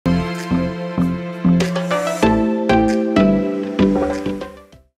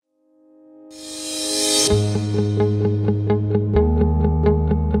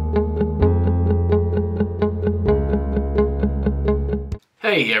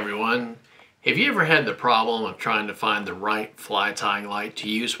everyone. Have you ever had the problem of trying to find the right fly tying light to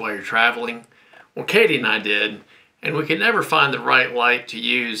use while you're traveling? Well, Katie and I did, and we could never find the right light to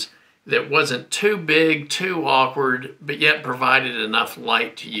use that wasn't too big, too awkward, but yet provided enough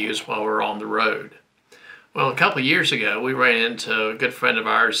light to use while we're on the road. Well, a couple years ago, we ran into a good friend of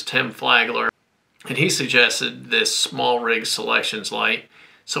ours, Tim Flagler, and he suggested this SmallRig Selections light.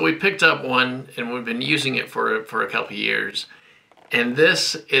 So we picked up one, and we've been using it for a couple years. And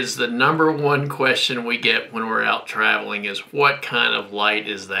this is the number one question we get when we're out traveling is, what kind of light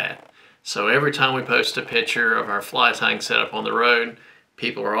is that? So every time we post a picture of our fly tying setup on the road,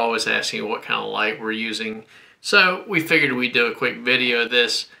 people are always asking what kind of light we're using. So we figured we'd do a quick video of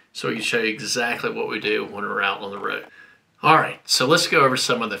this so we can show you exactly what we do when we're out on the road. All right, so let's go over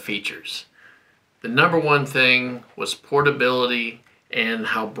some of the features. The number one thing was portability and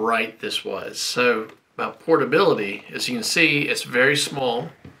how bright this was. So about portability, as you can see, it's very small,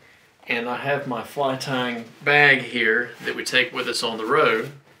 and I have my fly tying bag here that we take with us on the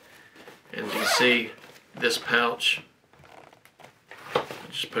road. And you can see this pouch,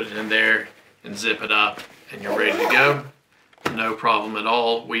 just put it in there and zip it up and you're ready to go. No problem at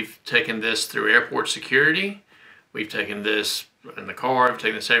all. We've taken this through airport security. We've taken this in the car, we've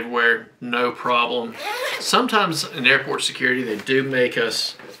taken this everywhere, no problem. Sometimes in airport security they do make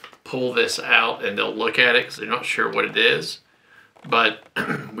us pull this out and they'll look at it because they're not sure what it is, but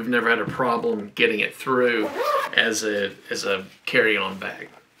we've never had a problem getting it through as a carry-on bag.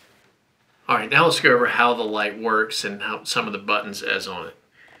 All right, now let's go over how the light works and how some of the buttons is on it.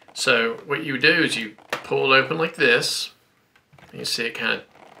 So what you do is you pull it open like this. You see it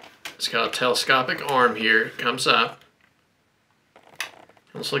it's got a telescopic arm here. It comes up.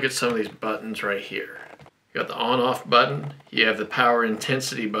 Let's look at some of these buttons right here. You got the on-off button. You have the power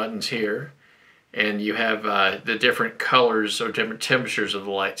intensity buttons here, and you have the different colors or different temperatures of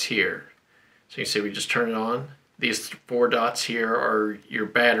the lights here. So you can see we just turn it on. These four dots here are your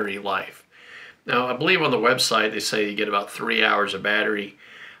battery life. Now, I believe on the website they say you get about 3 hours of battery.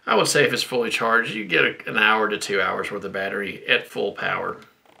 I would say if it's fully charged, you get an hour to 2 hours worth of battery at full power.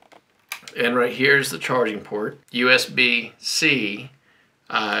 And right here is the charging port, USB-C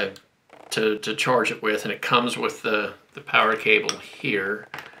to charge it with, and it comes with the power cable here.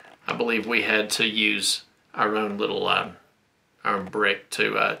 I believe we had to use our own little our own brick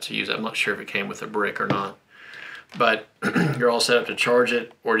to use it. I'm not sure if it came with a brick or not, but you're all set up to charge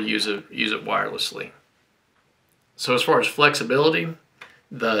it or to use it wirelessly. So as far as flexibility,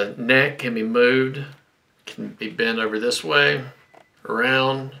 the neck can be moved, can be bent over this way,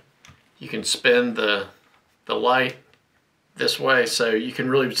 around. You can spin the light this way, so you can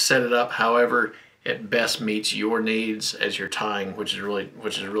really set it up however it best meets your needs as you're tying, which is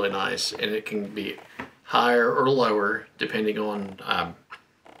really nice. And it can be higher or lower depending on how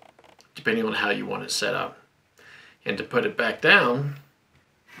you want it set up. And to put it back down,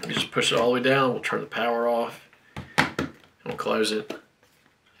 you just push it all the way down. We'll turn the power off, and we'll close it,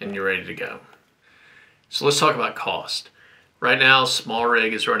 and you're ready to go. So let's talk about cost. Right now,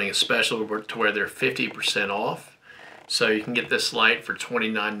 SmallRig is running a special to where they're 50% off. So you can get this light for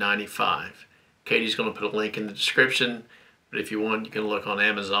 $29.95. Katie's going to put a link in the description, but if you want, you can look on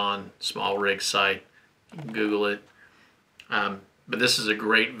Amazon, SmallRig site, you can Google it. But this is a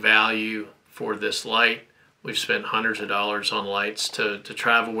great value for this light. We've spent hundreds of dollars on lights to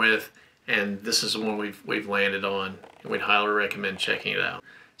travel with, and this is the one we've landed on, and we'd highly recommend checking it out.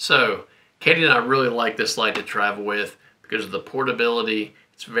 So Katie and I really like this light to travel with because of the portability.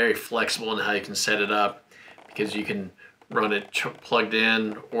 It's very flexible in how you can set it up, because you can run it plugged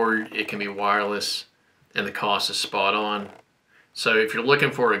in or it can be wireless, and the cost is spot on. So if you're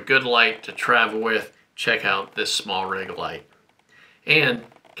looking for a good light to travel with, check out this SmallRig light. And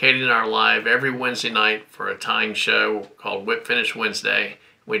Katie and I are live every Wednesday night for a tying show called Whip Finish Wednesday.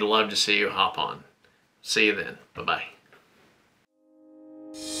 We'd love to see you hop on. See you then. Bye-bye.